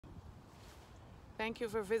Thank you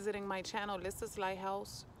for visiting my channel, 𝂀LISSA'S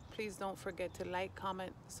Lighthouse. Please don't forget to like,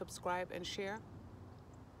 comment, subscribe, and share.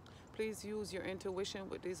 Please use your intuition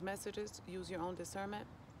with these messages. Use your own discernment.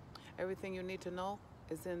 Everything you need to know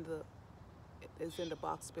is in the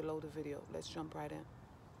box below the video. Let's jump right in.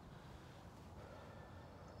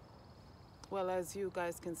 Well, as you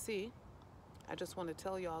guys can see, I just want to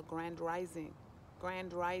tell y'all, grand rising.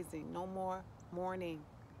 Grand rising. No more mourning.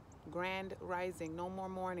 Grand rising. No more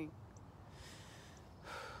mourning.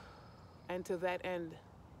 And to that end,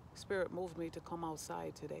 Spirit moved me to come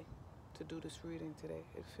outside today, to do this reading today.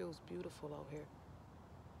 It feels beautiful out here.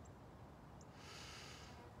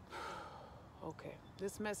 Okay,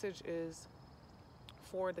 this message is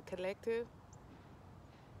for the collective.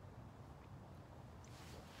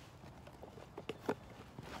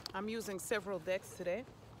 I'm using several decks today.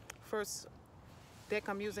 First deck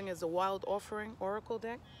I'm using is a Wild Offering Oracle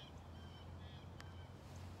deck.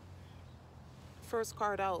 First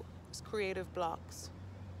card out is Creative Blocks.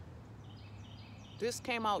 This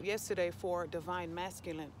came out yesterday for Divine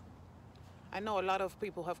Masculine. I know a lot of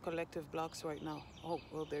people have collective blocks right now. Oh,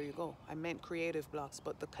 well, there you go. I meant creative blocks,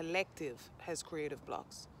 but the collective has creative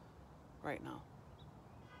blocks right now.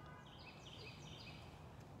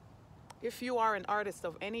 If you are an artist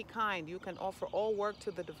of any kind, you can offer all work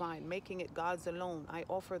to the divine, making it God's alone. I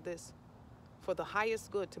offer this for the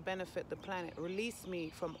highest good to benefit the planet. Release me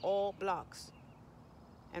from all blocks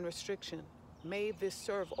and restriction. May this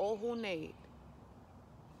serve all who need.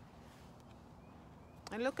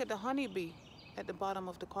 And look at the honeybee at the bottom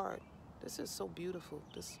of the card. This is so beautiful.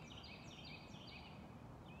 This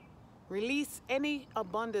release any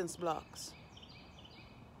abundance blocks.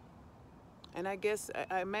 And I guess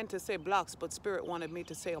I meant to say blocks, but Spirit wanted me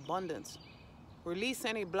to say abundance. Release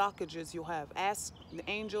any blockages you have. Ask the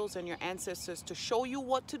angels and your ancestors to show you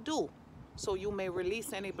what to do so you may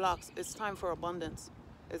release any blocks. It's time for abundance.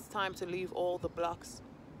 It's time to leave all the blocks.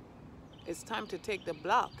 It's time to take the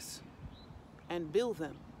blocks and build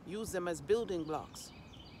them. Use them as building blocks.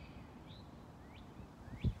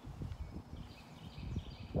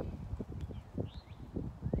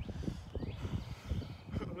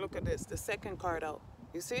 Look at this, the second card out.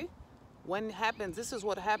 You see? When it happens, this is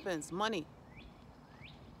what happens. Money.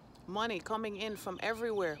 Money coming in from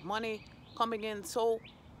everywhere. Money coming in so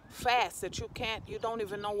fast that you don't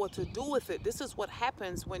even know what to do with it. This is what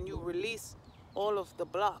happens when you release all of the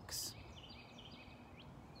blocks.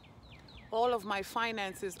 All of my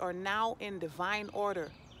finances are now in divine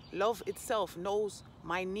order. Love itself knows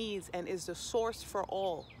my needs and is the source for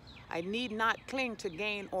all. I need not cling to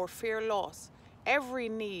gain or fear loss. Every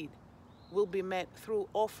need will be met through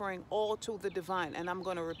offering all to the divine. And I'm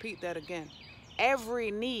going to repeat that again.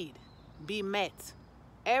 Every need be met.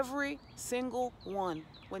 Every single one,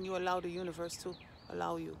 when you allow the universe to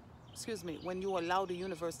allow you. Excuse me, when you allow the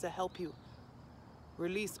universe to help you.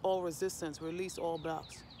 Release all resistance, release all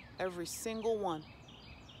blocks. Every single one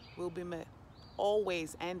will be met.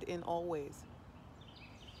 Always and in all ways.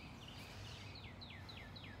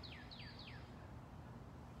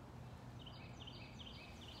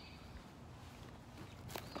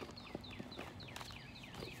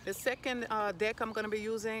 The second deck I'm going to be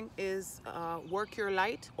using is Work Your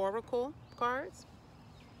Light Oracle cards.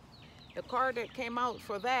 The card that came out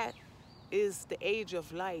for that is the Age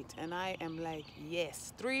of Light. And I am like,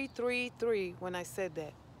 yes. 333 when I said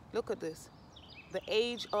that. Look at this. The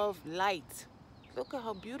Age of Light. Look at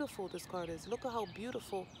how beautiful this card is. Look at how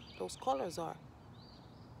beautiful those colors are.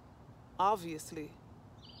 Obviously,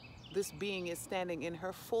 this being is standing in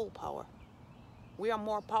her full power. We are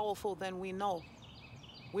more powerful than we know.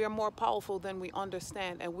 We are more powerful than we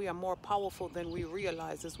understand, and we are more powerful than we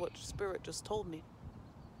realize, is what Spirit just told me.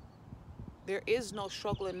 There is no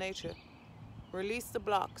struggle in nature. Release the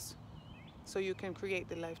blocks so you can create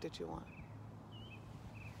the life that you want.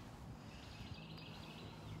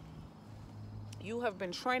 You have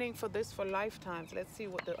been training for this for lifetimes. Let's see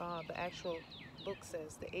what the actual book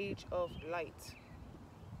says. The Age of Light.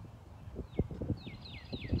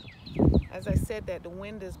 As I said that the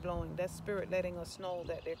wind is blowing, that's Spirit letting us know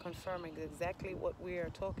that they're confirming exactly what we are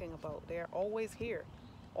talking about. They're always here,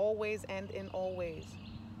 always and in all ways.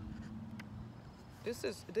 This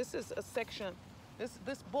is a section.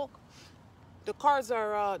 This book, the cards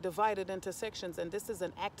are divided into sections, and this is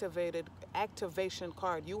an activation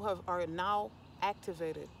card. You are now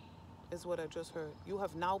activated, is what I just heard. You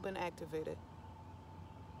have now been activated.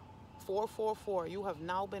 444. You have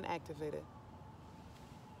now been activated.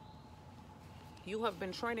 You have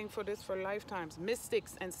been training for this for lifetimes.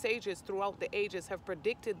 Mystics and sages throughout the ages have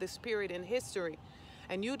predicted this period in history,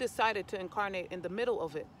 and you decided to incarnate in the middle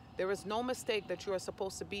of it. There is no mistake that you are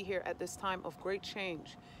supposed to be here at this time of great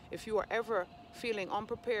change. If you are ever feeling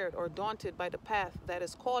unprepared or daunted by the path that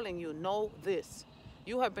is calling you, know this.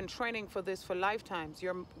 You have been training for this for lifetimes.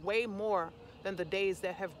 You're way more than the days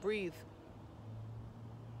that have breathed.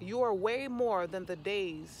 You are way more than the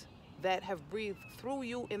days that have breathed through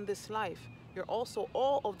you in this life. You're also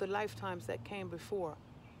all of the lifetimes that came before.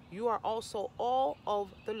 You are also all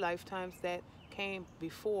of the lifetimes that came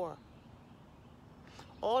before.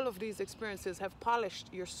 All of these experiences have polished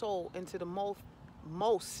your soul into the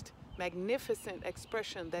most magnificent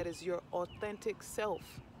expression that is your authentic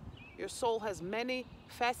self. Your soul has many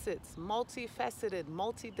facets, multifaceted,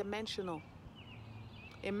 multidimensional.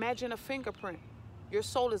 Imagine a fingerprint. Your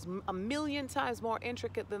soul is a million times more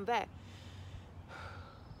intricate than that.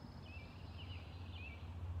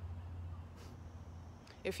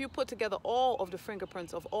 If you put together all of the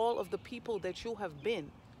fingerprints of all of the people that you have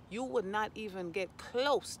been, you would not even get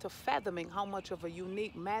close to fathoming how much of a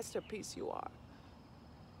unique masterpiece you are.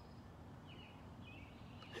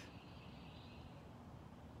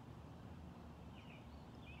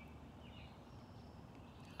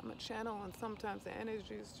 I'm a channel, and sometimes the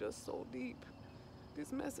energy is just so deep.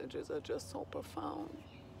 These messages are just so profound.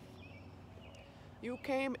 You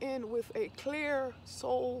came in with a clear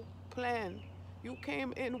soul plan. You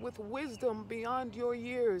came in with wisdom beyond your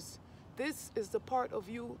years. This is the part of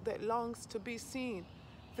you that longs to be seen.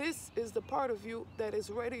 This is the part of you that is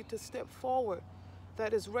ready to step forward,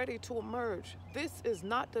 that is ready to emerge. This is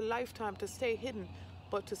not the lifetime to stay hidden,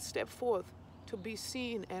 but to step forth, to be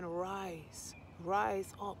seen and rise.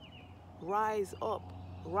 Rise up, rise up,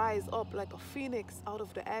 rise up like a phoenix out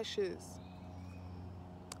of the ashes.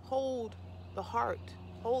 Hold the heart,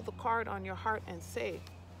 hold the card on your heart and say,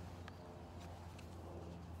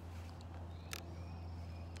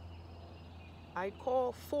 I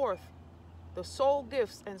call forth the soul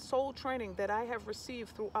gifts and soul training that I have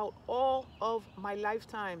received throughout all of my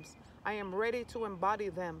lifetimes. I am ready to embody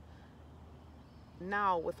them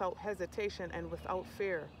now without hesitation and without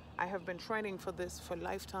fear. I have been training for this for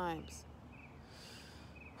lifetimes.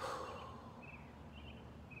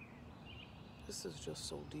 This is just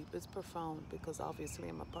so deep. It's profound because obviously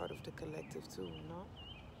I'm a part of the collective too, you know?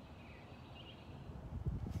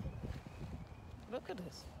 Look at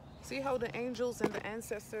this. See how the angels and the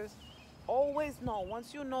ancestors always know.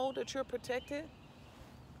 Once you know that you're protected,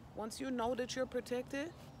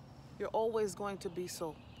 you're always going to be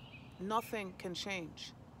so. Nothing can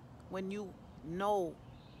change. When you know,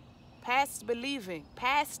 past believing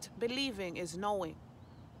is knowing.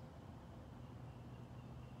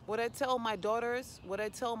 What I tell my daughters, what I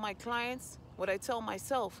tell my clients, what I tell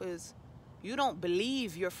myself is, you don't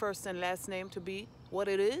believe your first and last name to be what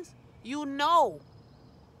it is. You know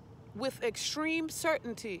with extreme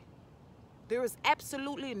certainty. There is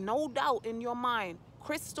absolutely no doubt in your mind.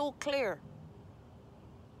 Crystal clear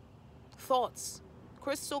thoughts,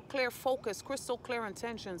 crystal clear focus, crystal clear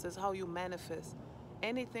intentions is how you manifest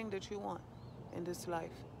anything that you want in this life.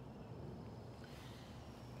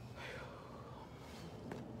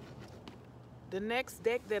 The next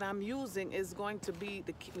deck that I'm using is going to be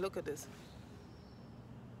the key. Look at this.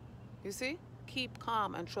 You see? Keep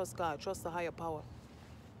calm and trust God. Trust the higher power.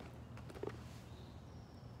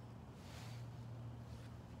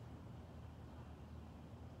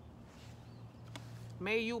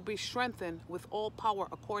 May you be strengthened with all power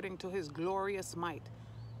according to his glorious might.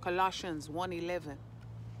 Colossians 1:11.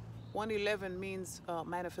 1:11 means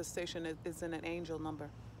manifestation. It isn't an angel number.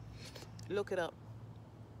 Look it up.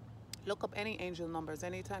 Look up any angel numbers.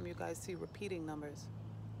 Anytime you guys see repeating numbers,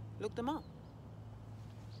 look them up.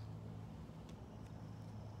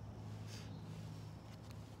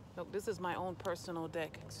 Look, this is my own personal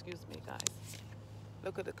deck. Excuse me, guys.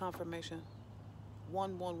 Look at the confirmation.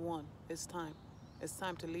 111. It's time. It's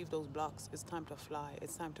time to leave those blocks. It's time to fly.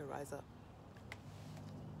 It's time to rise up.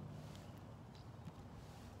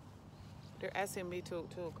 They're asking me to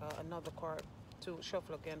another card, to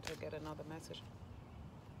shuffle again to get another message.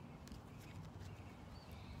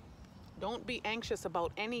 Don't be anxious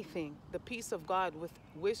about anything. The peace of God, with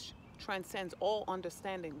which transcends all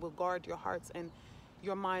understanding, will guard your hearts and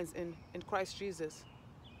your minds in Christ Jesus.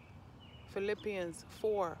 Philippians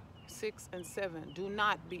 4:6-7. Do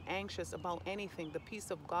not be anxious about anything. The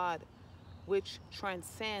peace of God, which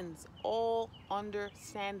transcends all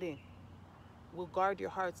understanding, will guard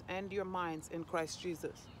your hearts and your minds in Christ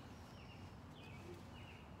Jesus.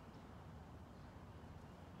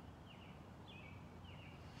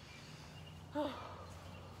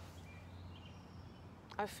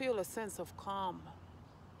 I feel a sense of calm.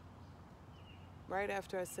 Right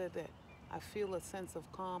after I said that, I feel a sense of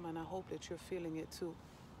calm, and I hope that you're feeling it too.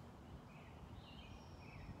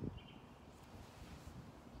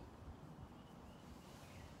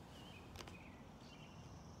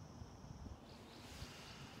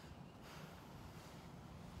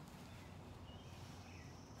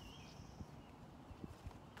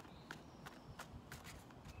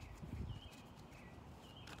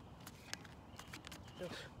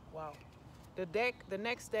 Wow. The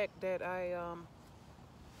next deck that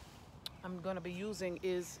I'm gonna be using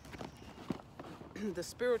is the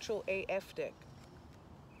Spiritual AF deck.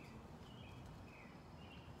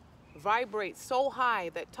 Vibrate so high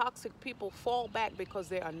that toxic people fall back because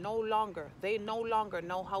they no longer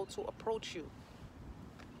know how to approach you.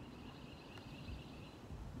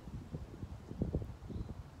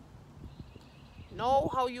 Know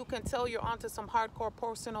how you can tell you're onto some hardcore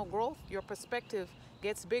personal growth? Your perspective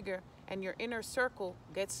gets bigger and your inner circle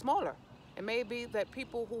gets smaller. It may be that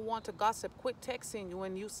people who want to gossip quit texting you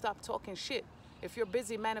when you stop talking shit. If you're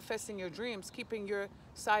busy manifesting your dreams, keeping your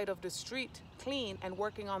side of the street clean and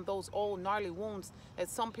working on those old gnarly wounds that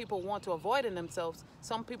some people want to avoid in themselves,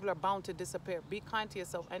 some people are bound to disappear. Be kind to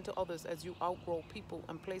yourself and to others as you outgrow people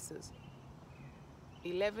and places.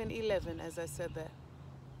 11:11, as I said that.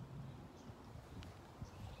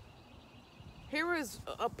 Here is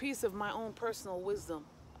a piece of my own personal wisdom.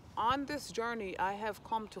 On this journey, I have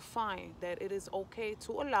come to find that it is okay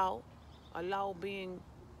to allow being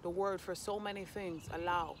the word for so many things,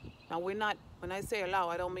 allow. Now when I say allow,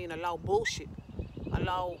 I don't mean allow bullshit,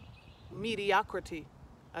 allow mediocrity,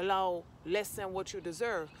 allow less than what you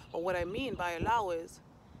deserve. But what I mean by allow is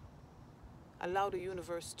allow the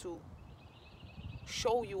universe to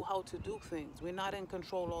show you how to do things. We're not in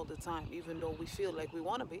control all the time, even though we feel like we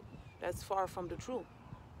want to be. That's far from the truth.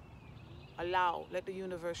 Allow, let the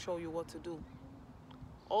universe show you what to do.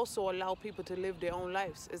 Also allow people to live their own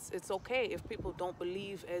lives. It's okay if people don't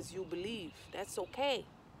believe as you believe. That's okay.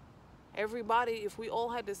 Everybody, if we all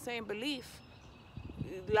had the same belief,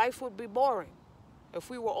 life would be boring. If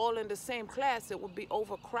we were all in the same class, it would be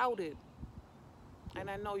overcrowded. And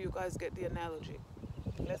I know you guys get the analogy.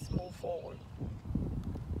 Let's move forward.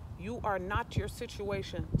 You are not your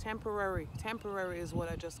situation. Temporary. Temporary is what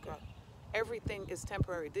I just got. Everything is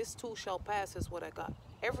temporary. This too shall pass is what I got.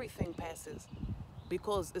 Everything passes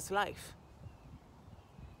because it's life.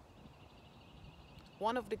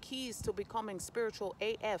 One of the keys to becoming spiritual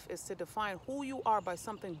AF is to define who you are by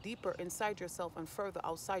something deeper inside yourself and further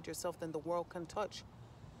outside yourself than the world can touch.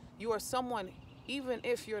 You are someone, even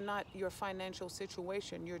if you're not your financial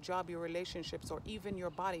situation, your job, your relationships, or even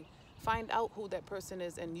your body. Find out who that person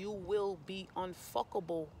is and you will be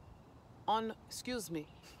unfuckable. Excuse me.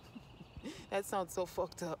 That sounds so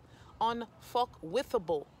fucked up.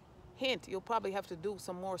 Unfuckwithable. Hint, you'll probably have to do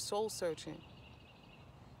some more soul searching.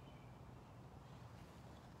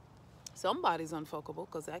 Somebody's unfuckable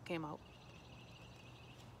because that came out.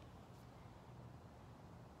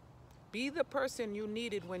 Be the person you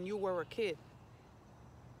needed when you were a kid.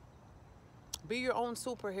 Be your own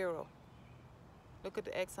superhero. Look at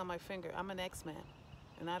the X on my finger. I'm an X-Man.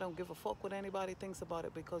 And I don't give a fuck what anybody thinks about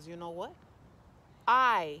it because you know what?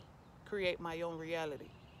 I create my own reality.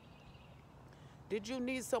 Did you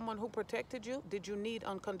need someone who protected you? Did you need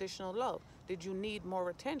unconditional love? Did you need more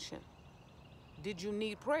attention? Did you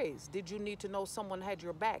need praise? Did you need to know someone had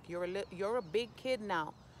your back? You're a big kid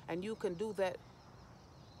now and you can do that.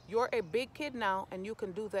 You're a big kid now and you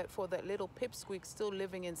can do that for that little pipsqueak still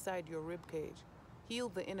living inside your ribcage. Heal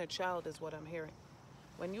the inner child is what I'm hearing.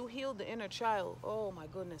 When you heal the inner child, oh my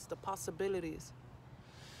goodness, the possibilities.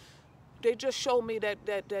 They just showed me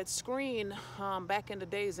that screen back in the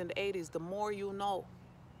days in the 80s, The More You Know.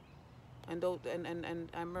 And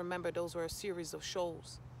I remember those were a series of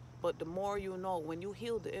shows. But the more you know, when you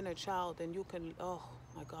heal the inner child, then you can, oh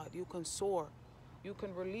my God, you can soar. You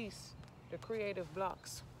can release the creative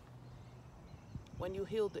blocks. When you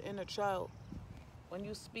heal the inner child, when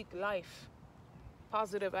you speak life,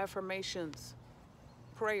 positive affirmations,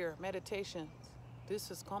 prayer, meditation,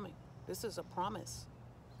 this is coming. This is a promise.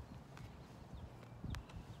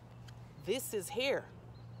 This is here.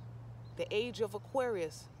 The age of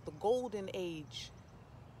Aquarius, the golden age,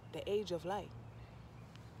 the age of light.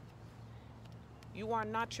 You are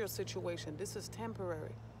not your situation. This is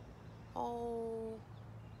temporary. Oh,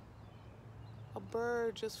 a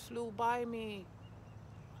bird just flew by me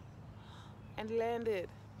and landed.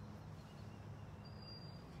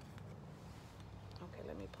 Okay,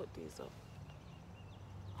 let me put these up.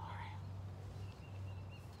 All right.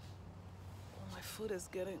 Oh, my foot is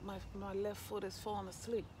getting, my left foot is falling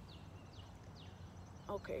asleep.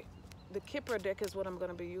 Okay, the Kipper deck is what I'm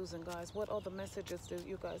going to be using, guys. What other messages do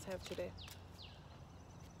you guys have today?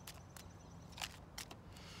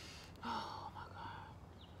 Oh my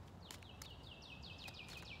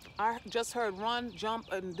God. I just heard run,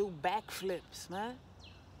 jump, and do backflips, man.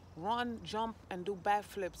 Run, jump, and do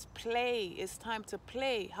backflips. Play. It's time to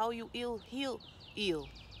play. How you heal.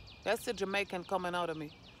 That's the Jamaican coming out of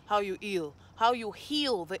me. How you heal. How you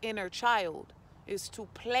heal the inner child is to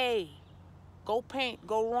play. Go paint,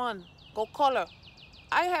 go run, go color.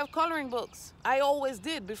 I have coloring books. I always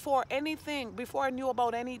did before anything, before I knew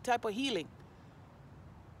about any type of healing.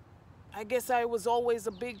 I guess I was always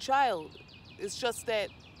a big child. It's just that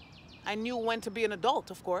I knew when to be an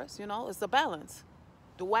adult, of course, you know, it's the balance.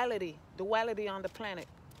 Duality on the planet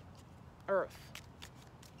Earth.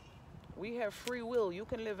 We have free will. You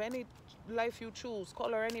can live any life you choose,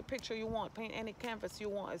 color any picture you want, paint any canvas you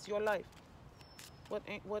want. It's your life.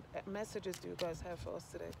 What messages do you guys have for us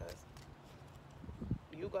today, guys?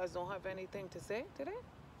 You guys don't have anything to say today?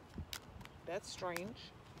 That's strange.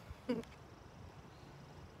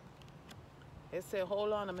 It said,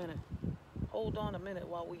 hold on a minute. Hold on a minute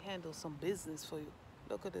while we handle some business for you.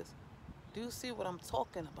 Look at this. Do you see what I'm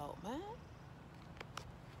talking about, man?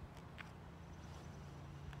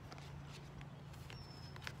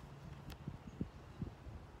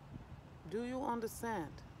 Do you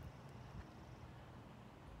understand?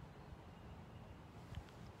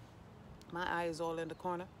 My eye is all in the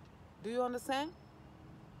corner. Do you understand?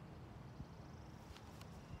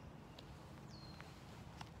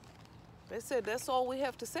 They said that's all we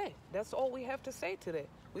have to say. That's all we have to say today.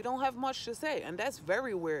 We don't have much to say, and that's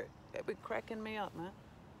very weird. That be cracking me up, man.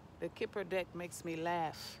 The Kipper deck makes me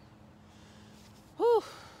laugh. Whew.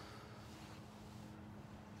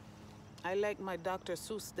 I like my Dr.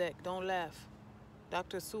 Seuss deck. Don't laugh.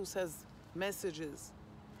 Dr. Seuss has messages.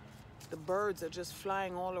 The birds are just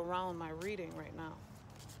flying all around my reading right now.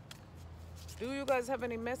 Do you guys have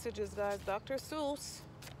any messages, guys? Dr. Seuss.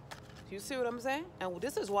 You see what I'm saying? And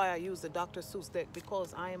this is why I use the Dr. Seuss deck,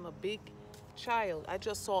 because I am a big child. I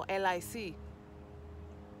just saw LIC.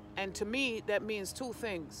 And to me, that means two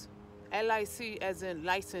things. LIC as in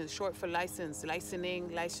license, short for license, licensing,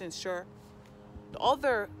 licensure. The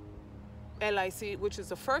other LIC, which is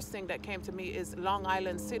the first thing that came to me, is Long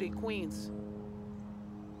Island City, Queens.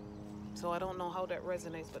 So I don't know how that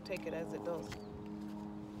resonates, but take it as it does.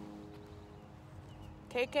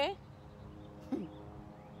 KK?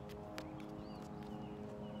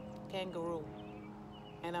 Kangaroo.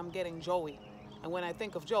 And I'm getting Joey. And when I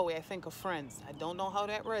think of Joey, I think of Friends. I don't know how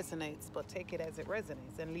that resonates, but take it as it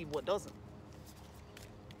resonates and leave what doesn't.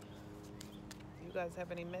 You guys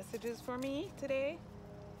have any messages for me today?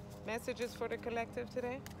 Messages for the collective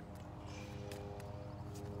today?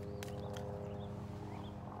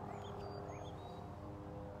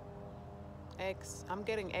 I'm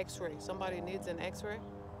getting X-ray. Somebody needs an X-ray?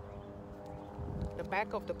 The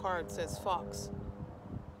back of the card says Fox.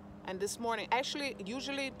 And this morning, actually,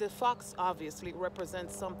 usually the fox obviously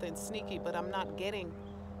represents something sneaky, but I'm not getting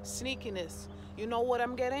sneakiness. You know what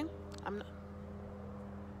I'm getting? I'm not.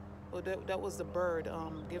 Well, that was the bird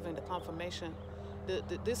giving the confirmation.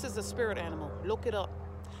 This is a spirit animal. Look it up.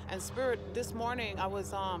 And spirit, this morning I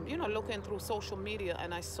was, you know, looking through social media,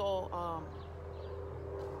 and I saw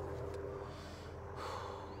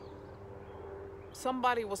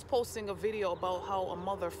somebody was posting a video about how a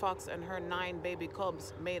mother fox and her 9 baby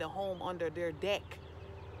cubs made a home under their deck.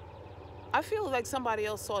 I feel like somebody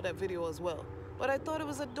else saw that video as well. But I thought it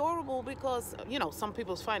was adorable because, you know, some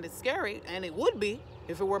people find it scary, and it would be.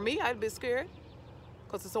 If it were me, I'd be scared.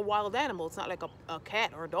 Because it's a wild animal. It's not like a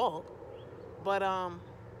cat or a dog. But,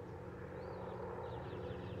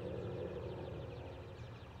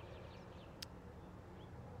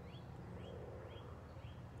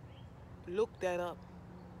 look that up.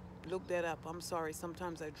 Look that up. I'm sorry.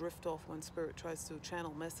 Sometimes I drift off when spirit tries to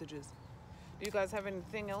channel messages. Do you guys have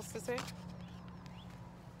anything else to say?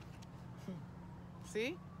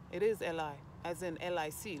 See? It is LI, as in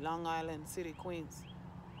LIC, Long Island City, Queens.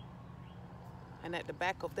 And at the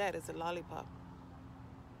back of that is a lollipop.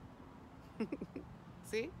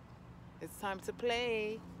 See? It's time to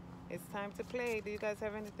play. It's time to play. Do you guys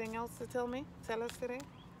have anything else to tell me? Tell us today?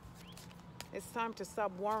 It's time to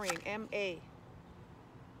stop worrying. M-A.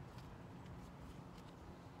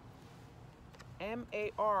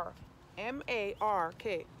 M-A-R.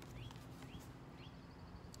 M-A-R-K.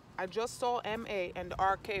 I just saw M-A and the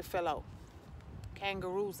R-K fell out.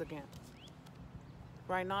 Kangaroos again.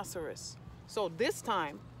 Rhinoceros. So this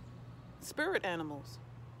time, spirit animals.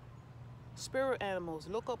 Spirit animals.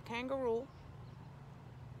 Look up kangaroo.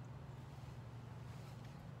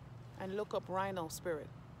 And look up rhino spirit.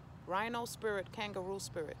 Rhino spirit, kangaroo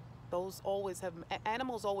spirit. Those always have,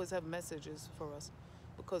 animals always have messages for us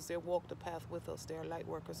because they walk the path with us. They're light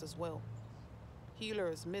workers as well.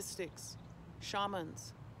 Healers, mystics,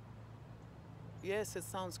 shamans. Yes, it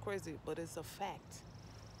sounds crazy, but it's a fact.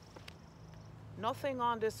 Nothing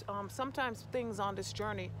on this, sometimes things on this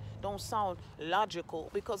journey don't sound logical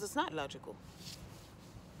because it's not logical.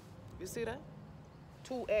 You see that?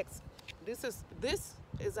 2x. This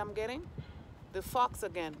is I'm getting the fox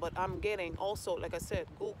again, but I'm getting also, like I said,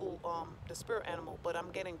 Google the spirit animal, but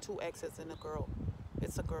I'm getting 2 X's in a girl.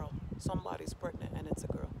 It's a girl. Somebody's pregnant and it's a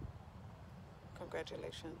girl.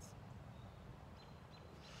 Congratulations.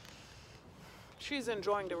 She's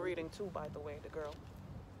enjoying the reading too, by the way, the girl.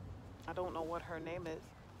 I don't know what her name is.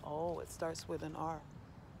 Oh, it starts with an R.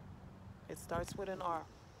 It starts with an R.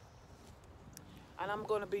 And I'm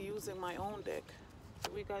going to be using my own deck.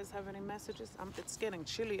 Do we guys have any messages? It's getting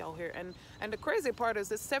chilly out here. And the crazy part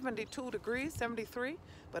is it's 72 degrees, 73,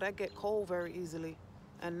 but I get cold very easily.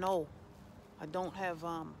 And no, I don't have,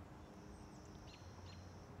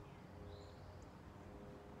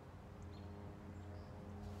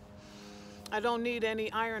 I don't need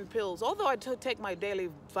any iron pills. Although I take my daily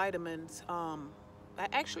vitamins, I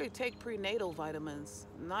actually take prenatal vitamins,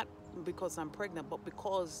 not because I'm pregnant, but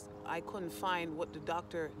because I couldn't find what the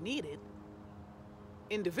doctor needed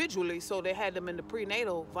individually, so they had them in the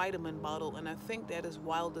prenatal vitamin bottle, and I think that is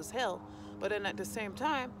wild as hell. But then at the same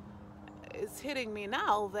time, it's hitting me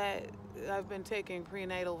now that I've been taking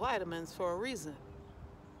prenatal vitamins for a reason.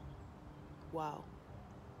 Wow.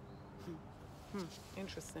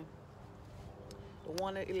 Interesting. The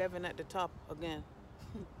 1 at 11 at the top again.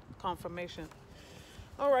 Confirmation.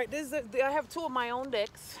 All right, I have 2 of my own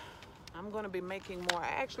decks. I'm going to be making more. I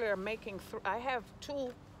actually are making, I have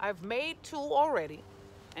 2. I've made 2 already,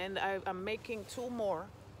 and I'm making 2 more.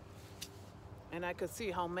 And I could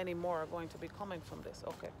see how many more are going to be coming from this.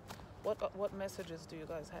 Okay. What messages do you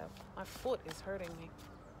guys have? My foot is hurting me.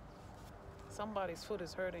 Somebody's foot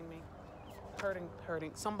is hurting me. Hurting.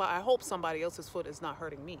 I hope somebody else's foot is not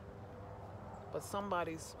hurting me. But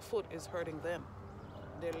somebody's foot is hurting them.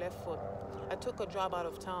 Their left foot. I took a job out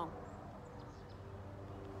of town.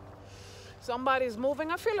 Somebody's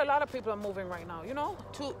moving. I feel a lot of people are moving right now, you know,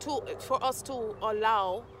 for us to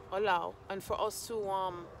allow, and for us to,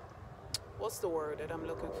 what's the word that I'm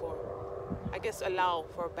looking for? I guess allow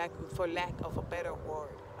for lack of a better word.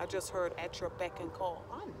 I just heard at your beck and call.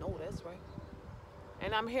 I know that's right.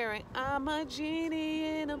 And I'm hearing, I'm a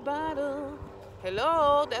genie in a bottle.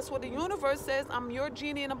 Hello, that's what the universe says. I'm your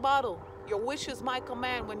genie in a bottle. Your wish is my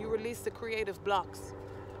command when you release the creative blocks.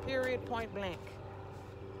 Period, point blank.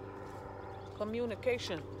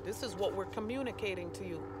 Communication. This is what we're communicating to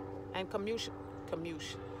you. And commute.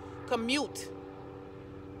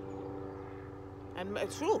 And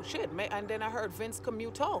it's true, shit. And then I heard Vince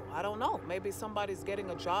Commuto. I don't know. Maybe somebody's getting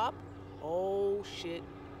a job. Oh, shit.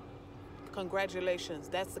 Congratulations.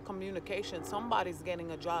 That's the communication. Somebody's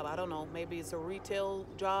getting a job. I don't know. Maybe it's a retail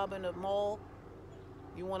job in a mall.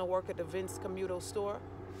 You want to work at the Vince Commuto store?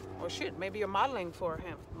 Or shit, maybe you're modeling for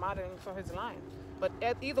him. Modeling for his line. But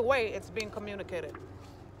either way, it's being communicated.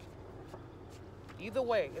 Either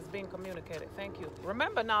way, it's being communicated. Thank you.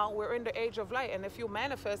 Remember now, we're in the age of light. And if you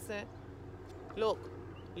manifest it, look,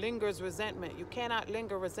 lingers resentment. You cannot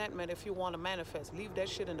linger resentment if you want to manifest. Leave that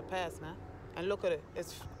shit in the past, man. And look at it.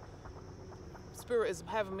 Spirit is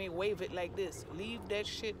having me wave it like this. Leave that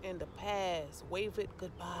shit in the past. Wave it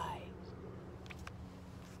goodbye.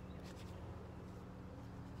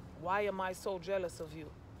 Why am I so jealous of you?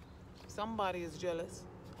 Somebody is jealous.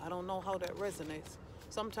 I don't know how that resonates.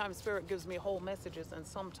 Sometimes Spirit gives me whole messages, and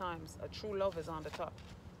sometimes a true love is on the top.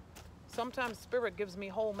 Sometimes Spirit gives me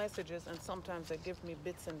whole messages, and sometimes they give me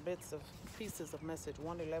bits and bits of pieces of message.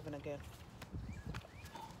 111 again.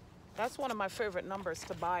 That's one of my favorite numbers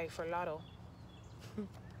to buy for Lotto.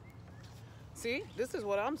 See, this is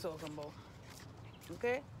what I'm talking about.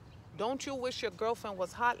 Okay? Don't you wish your girlfriend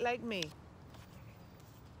was hot like me?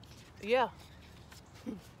 Yeah.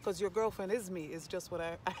 Because your girlfriend is me. It's just what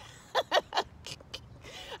I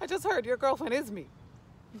just heard. Your girlfriend is me.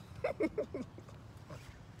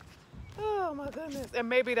 Oh, my goodness. And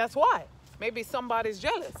maybe that's why. Maybe somebody's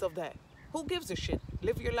jealous of that. Who gives a shit?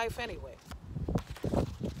 Live your life anyway.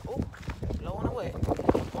 Oh, blowing away.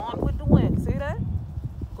 Gone with the wind. See that?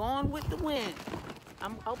 Gone with the wind.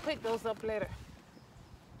 I'll pick those up later.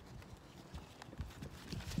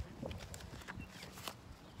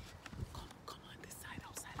 Come on this side,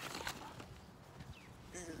 outside the camera.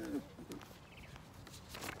 Thank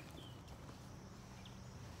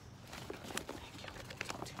you.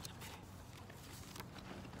 Talk to you in a minute.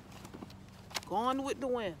 Gone with the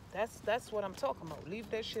wind. That's what I'm talking about. Leave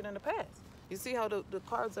that shit in the past. You see how the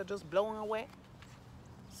cards are just blowing away?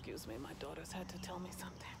 Excuse me, my daughters had to tell me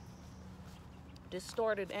something.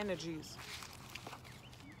 Distorted energies.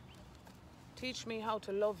 Teach me how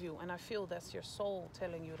to love you, and I feel that's your soul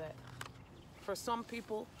telling you that. For some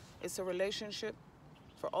people, it's a relationship.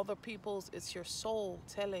 For other peoples, it's your soul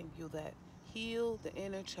telling you that. Heal the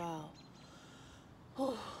inner child.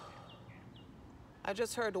 I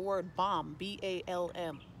just heard the word balm,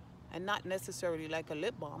 B-A-L-M, and not necessarily like a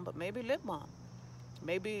lip balm, but maybe lip balm.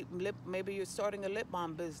 Maybe you're starting a lip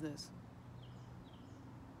balm business.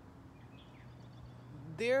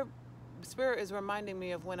 Their spirit is reminding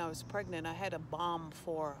me of when I was pregnant. I had a balm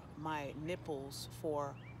for my nipples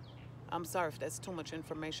for, I'm sorry if that's too much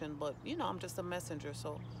information, but you know, I'm just a messenger,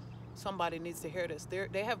 so somebody needs to hear this.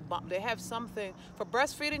 They have something for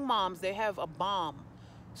breastfeeding moms. They have a balm,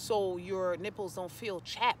 so your nipples don't feel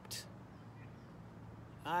chapped.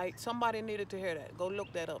 All right, somebody needed to hear that. Go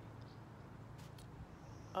look that up.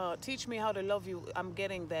 Teach me how to love you. I'm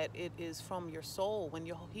getting that it is from your soul when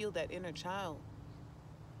you heal that inner child.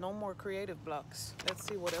 No more creative blocks. Let's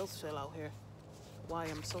see what else fell out here. Why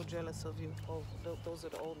I'm so jealous of you. Oh, those are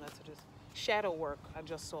the old messages. Shadow work, I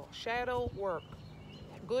just saw. Shadow work.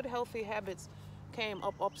 Good, healthy habits came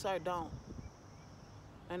up upside down.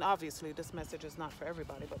 And obviously, this message is not for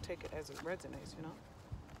everybody, but take it as it resonates, you know?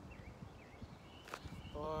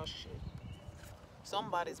 Oh, shit.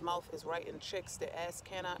 Somebody's mouth is writing checks their ass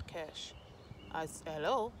cannot cash.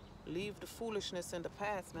 Hello? Leave the foolishness in the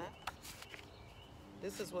past, man.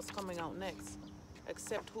 This is what's coming out next.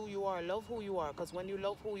 Accept who you are. Love who you are. Because when you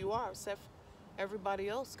love who you are, everybody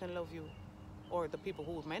else can love you. Or the people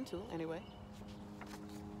who were meant to, anyway.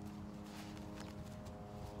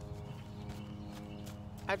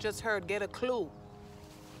 I just heard Get a Clue.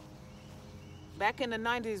 Back in the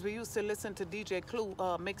 90s, we used to listen to DJ Clue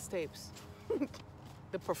mixtapes.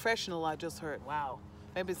 The Professional, I just heard. Wow.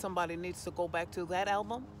 Maybe somebody needs to go back to that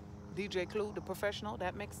album. DJ Clue, The Professional,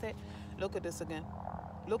 that mixtape. Look at this again.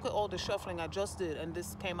 Look at all the shuffling I just did, and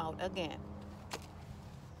this came out again.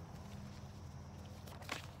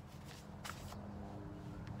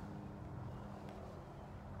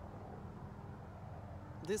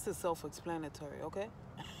 This is self-explanatory, okay?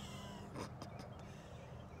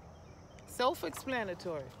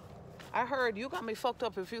 Self-explanatory. I heard you got me fucked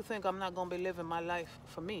up if you think I'm not gonna be living my life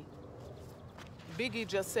for me. Biggie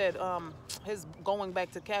just said, his Going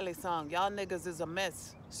Back to Cali song, y'all niggas is a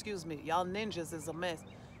mess. Excuse me, y'all ninjas is a mess.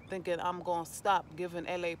 Thinking I'm gonna stop giving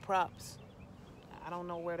LA props. I don't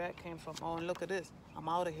know where that came from. Oh, and look at this. I'm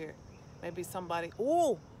out of here. Maybe somebody,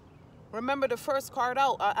 ooh, remember the first card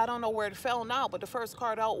out? I don't know where it fell now, but the first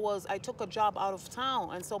card out was I took a job out of town,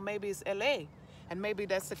 and so maybe it's LA. And maybe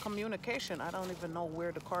that's the communication. I don't even know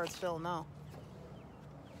where the cards fell now.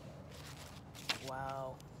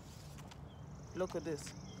 Wow. Look at this.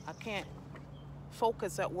 I can't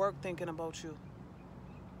focus at work thinking about you.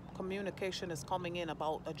 Communication is coming in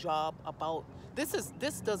about a job, about... This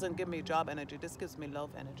doesn't give me job energy. This gives me love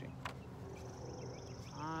energy.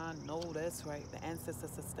 I know that's right. The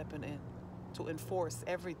ancestors are stepping in to enforce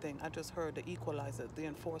everything. I just heard the equalizer, the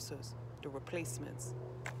enforcers, the replacements.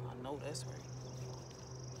 I know that's right.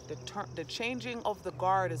 The changing of the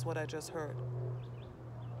guard is what I just heard.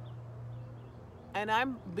 And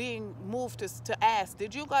I'm being moved to ask,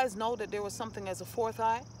 did you guys know that there was something as a fourth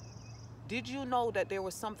eye? Did you know that there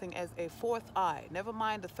was something as a fourth eye? Never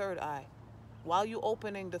mind the third eye. While you're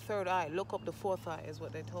opening the third eye, look up the fourth eye, is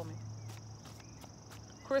what they told me.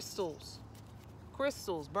 Crystals.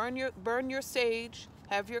 Crystals. Burn your sage.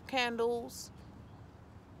 Have your candles.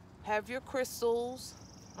 Have your crystals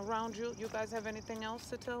around you. You guys have anything else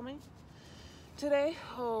to tell me today?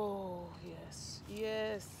 Oh, yes.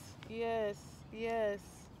 Yes. Yes. Yes.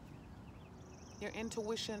 Your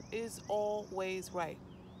intuition is always right.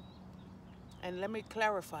 And let me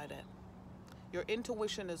clarify that. Your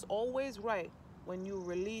intuition is always right when you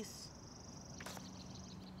release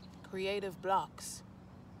creative blocks.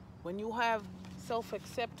 When you have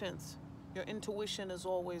self-acceptance, your intuition is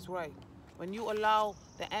always right. When you allow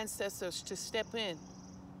the ancestors to step in,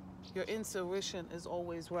 your intuition is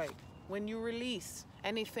always right. When you release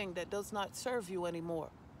anything that does not serve you anymore,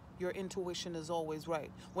 your intuition is always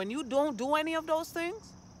right. When you don't do any of those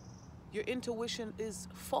things, your intuition is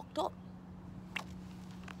fucked up.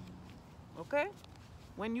 Okay?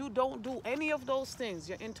 When you don't do any of those things,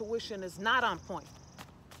 your intuition is not on point.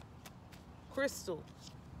 Crystal,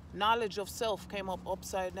 knowledge of self came up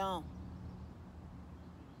upside down.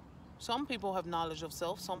 Some people have knowledge of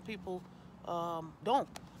self, some people don't.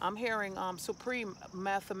 I'm hearing supreme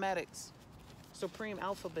mathematics, supreme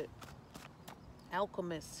alphabet,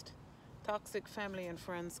 alchemist, toxic family and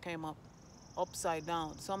friends came up upside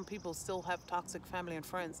down. Some people still have toxic family and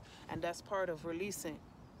friends, and that's part of releasing.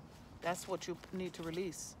 That's what you need to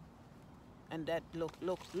release. And that,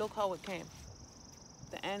 look how it came.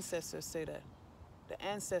 The ancestors say that. The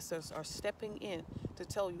ancestors are stepping in to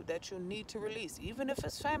tell you that you need to release, even if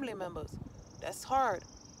it's family members. That's hard.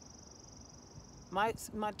 My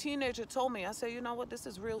teenager told me, I said, you know what, this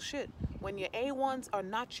is real shit. When your A1s are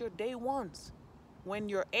not your day ones. When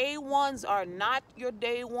your A1s are not your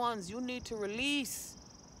day ones, you need to release.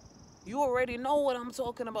 You already know what I'm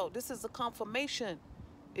talking about. This is a confirmation.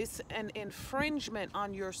 It's an infringement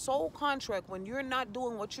on your soul contract when you're not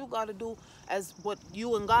doing what you got to do as what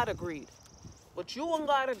you and God agreed. What you and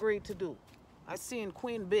God agreed to do. I seen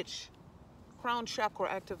Queen Bitch, crown chakra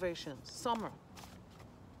activation, summer,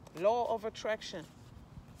 law of attraction,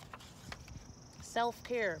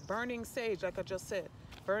 self-care, burning sage, like I just said.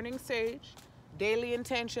 Burning sage, daily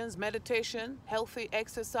intentions, meditation, healthy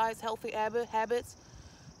exercise, healthy habits,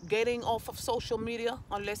 getting off of social media,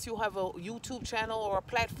 unless you have a YouTube channel or a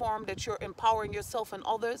platform that you're empowering yourself and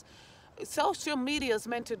others. Social media is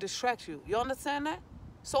meant to distract you. You understand that?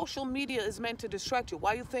 Social media is meant to distract you.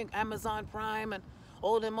 Why you think Amazon Prime and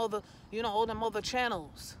all them other, all them other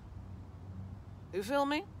channels? You feel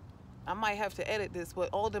me? I might have to edit this, but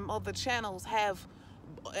all them other channels have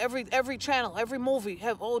every channel, every movie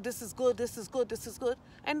have, oh, this is good, this is good, this is good.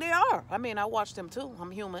 And they are. I mean, I watch them too. I'm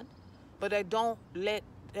human. But I don't let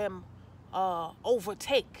them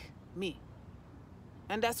overtake me.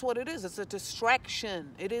 And that's what it is. It's a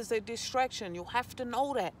distraction. It is a distraction. You have to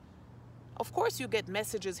know that. Of course you get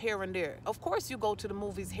messages here and there. Of course you go to the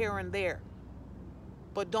movies here and there.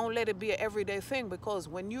 But don't let it be an everyday thing, because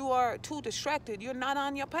when you are too distracted, you're not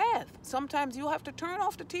on your path. Sometimes you have to turn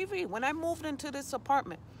off the TV. When I moved into this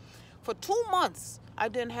apartment, for 2 months, I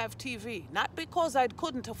didn't have TV. Not because I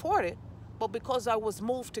couldn't afford it, but because I was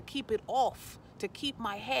moved to keep it off, to keep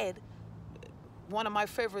my head, one of my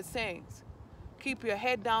favorite sayings, keep your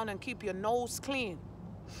head down and keep your nose clean.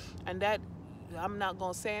 And that, I'm not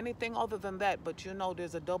going to say anything other than that, but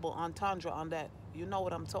there's a double entendre on that. You know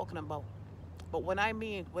what I'm talking about. But when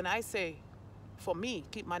I say, for me,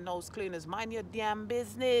 keep my nose clean is mind your damn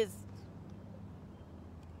business.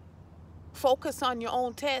 Focus on your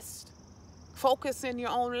own test. Focus in your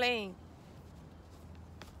own lane.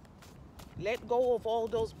 Let go of all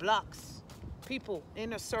those blocks. People,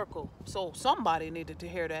 inner circle. So somebody needed to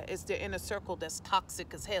hear that. It's the inner circle that's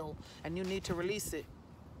toxic as hell, and you need to release it.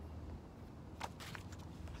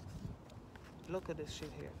 Look at this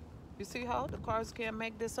shit here. You see how the cards can't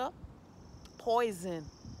make this up? Poison.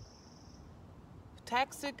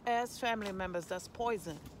 Toxic ass family members, that's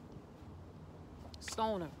poison.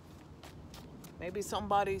 Stoner. Maybe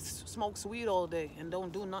somebody smokes weed all day and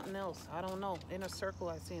don't do nothing else. I don't know. Inner circle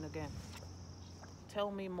I seen again.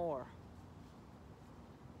 Tell me more.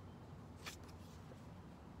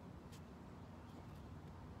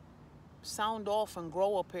 Sound off and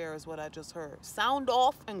grow a pair is what I just heard. Sound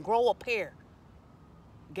off and grow a pair.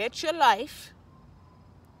 Get your life.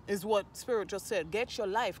 Is what Spirit just said. Get your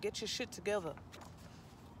life. Get your shit together.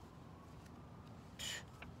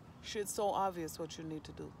 Shit's so obvious what you need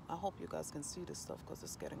to do. I hope you guys can see this stuff because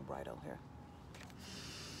it's getting bright out here.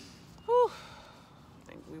 Whew. I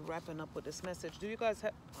think we're wrapping up with this message. Do you guys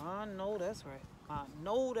have... I know that's right. I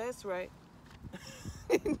know that's right.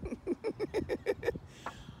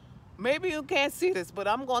 Maybe you can't see this, but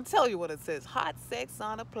I'm going to tell you what it says. Hot sex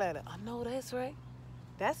on a platter. I know that's right.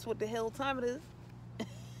 That's what the hell time it is.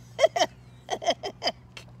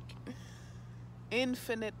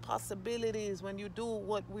 Infinite possibilities when you do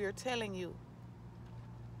what we're telling you.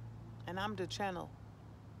 And I'm the channel.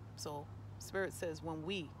 So Spirit says when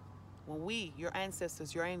we, your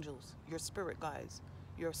ancestors, your angels, your spirit guides,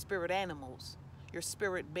 your spirit animals, your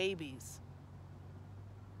spirit babies.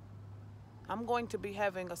 I'm going to be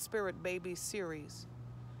having a spirit baby series.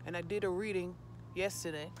 And I did a reading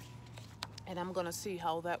yesterday. And I'm going to see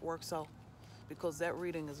how that works out. Because that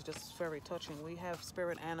reading is just very touching. We have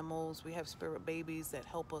spirit animals, we have spirit babies that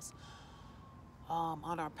help us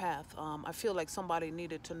on our path. I feel like somebody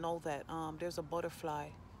needed to know that there's a butterfly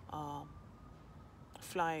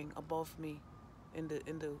flying above me in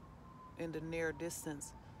the near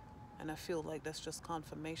distance, and I feel like that's just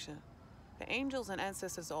confirmation. The angels and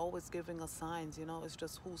ancestors are always giving us signs. It's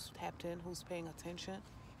just who's tapped in, who's paying attention.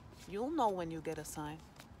 You'll know when you get a sign.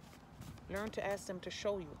 Learn to ask them to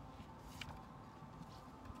show you.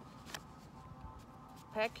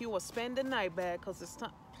 Pack you a spend the night bag because it's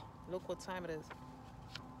time. Look what time it is.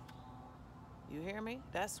 You hear me?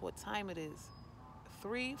 That's what time it is.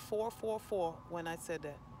 3444 when I said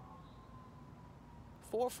that.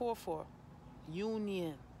 444.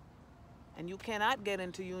 Union. And you cannot get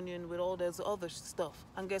into union with all this other stuff.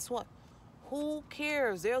 And guess what? Who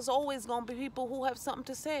cares? There's always going to be people who have something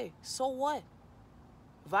to say. So what?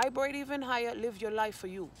 Vibrate even higher. Live your life for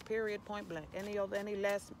you. Period. Point blank.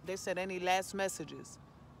 They said any last messages.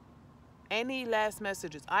 Any last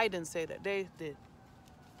messages. I didn't say that. They did.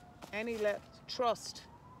 Any last. Trust.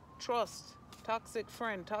 toxic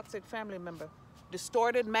friend, toxic family member,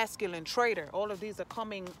 distorted masculine, traitor. All of these are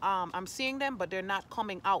coming. I'm seeing them, but they're not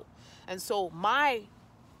coming out. And so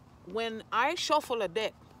when I shuffle a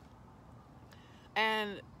deck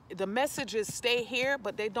and the messages stay here,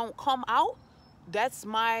 but they don't come out, that's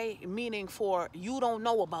my meaning for you don't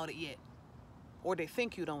know about it yet. Or they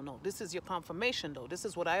think you don't know. This is your confirmation, though. This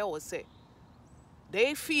is what I always say.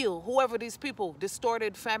 They feel, whoever these people,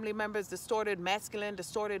 distorted family members, distorted masculine,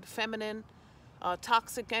 distorted feminine,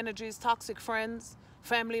 toxic energies, toxic friends,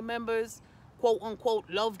 family members, quote unquote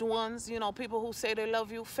loved ones, you know, people who say they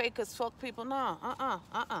love you, fake as fuck people. Nah,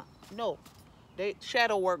 no.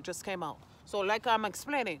 Shadow work just came out. So like I'm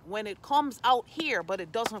explaining, when it comes out here, but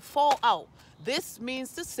it doesn't fall out, this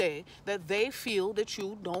means to say that they feel that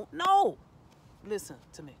you don't know. Listen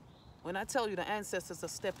to me. When I tell you the ancestors are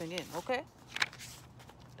stepping in, okay?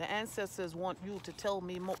 The ancestors want you to tell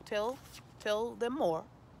me more, tell them more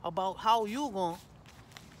about how you gonna. All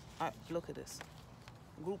right, look at this.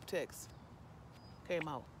 Group text came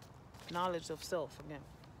out. Knowledge of self again.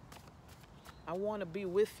 I want to be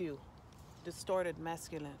with you. Distorted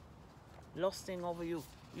masculine. Lusting over you.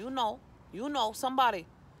 You know, somebody.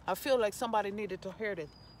 I feel like somebody needed to hear this.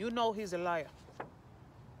 You know he's a liar.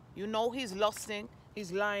 You know he's lusting,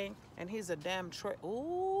 he's lying, and he's a damn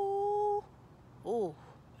ooh.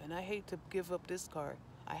 And I hate to give up this card.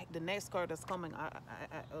 The next card that's coming,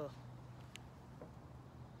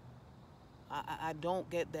 I don't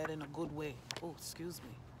get that in a good way. Oh, excuse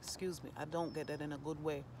me. I don't get that in a good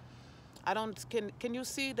way. Can you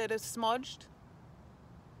see that it's smudged?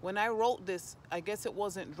 When I wrote this, I guess it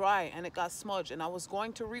wasn't dry and it got smudged, and I was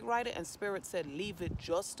going to rewrite it, and Spirit said, leave it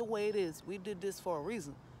just the way it is. We did this for a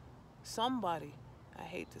reason. Somebody, I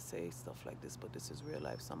hate to say stuff like this, but this is real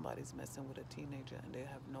life. Somebody's messing with a teenager and they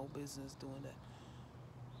have no business doing that.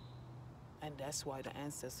 And that's why the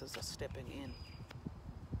ancestors are stepping in.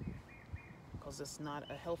 Because it's not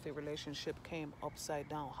a healthy relationship, came upside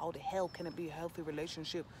down. How the hell can it be a healthy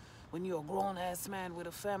relationship when you're a grown-ass man with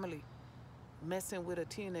a family messing with a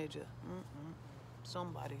teenager?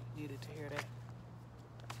 Somebody needed to hear that.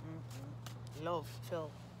 Love fell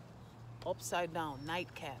upside down,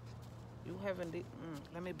 nightcap. You haven't,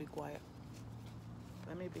 let me be quiet.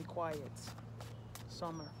 Let me be quiet.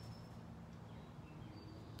 Summer.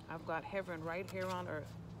 I've got heaven right here on earth.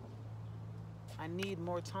 I need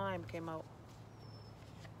more time came out.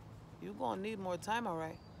 You're gonna need more time, all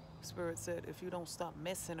right? Spirit said, if you don't stop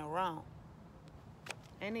messing around.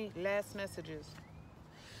 Any last messages?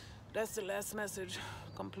 That's the last message.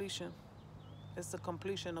 Completion. It's the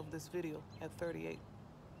completion of this video at 38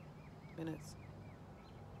 minutes.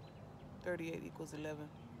 38 equals 11.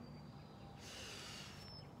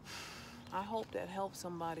 I hope that helps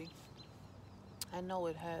somebody. I know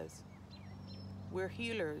it has. We're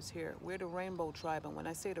healers here. We're the Rainbow Tribe. And when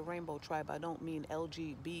I say the Rainbow Tribe, I don't mean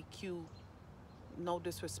LGBTQ. No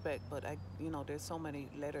disrespect, but there's so many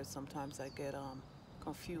letters sometimes I get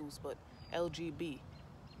confused. But LGBT,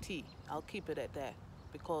 I'll keep it at that,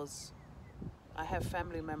 because I have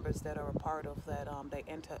family members that are a part of that. They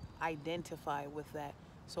identify with that.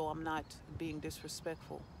 So I'm not being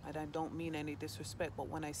disrespectful, and I don't mean any disrespect. But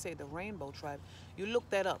when I say the Rainbow Tribe, you look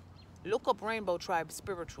that up. Look up Rainbow Tribe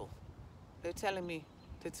Spiritual. They're telling me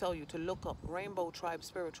to tell you to look up Rainbow Tribe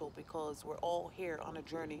Spiritual, because we're all here on a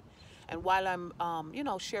journey. And while I'm,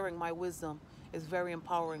 sharing my wisdom, it's very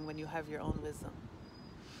empowering when you have your own wisdom.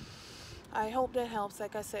 I hope that helps.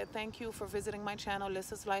 Like I said, thank you for visiting my channel,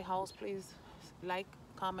 𝂀LISSA'S Lighthouse. Please like,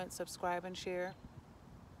 comment, subscribe, and share.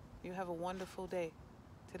 You have a wonderful day.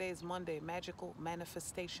 Today is Monday. Magical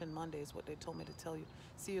Manifestation Monday is what they told me to tell you.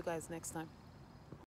 See you guys next time.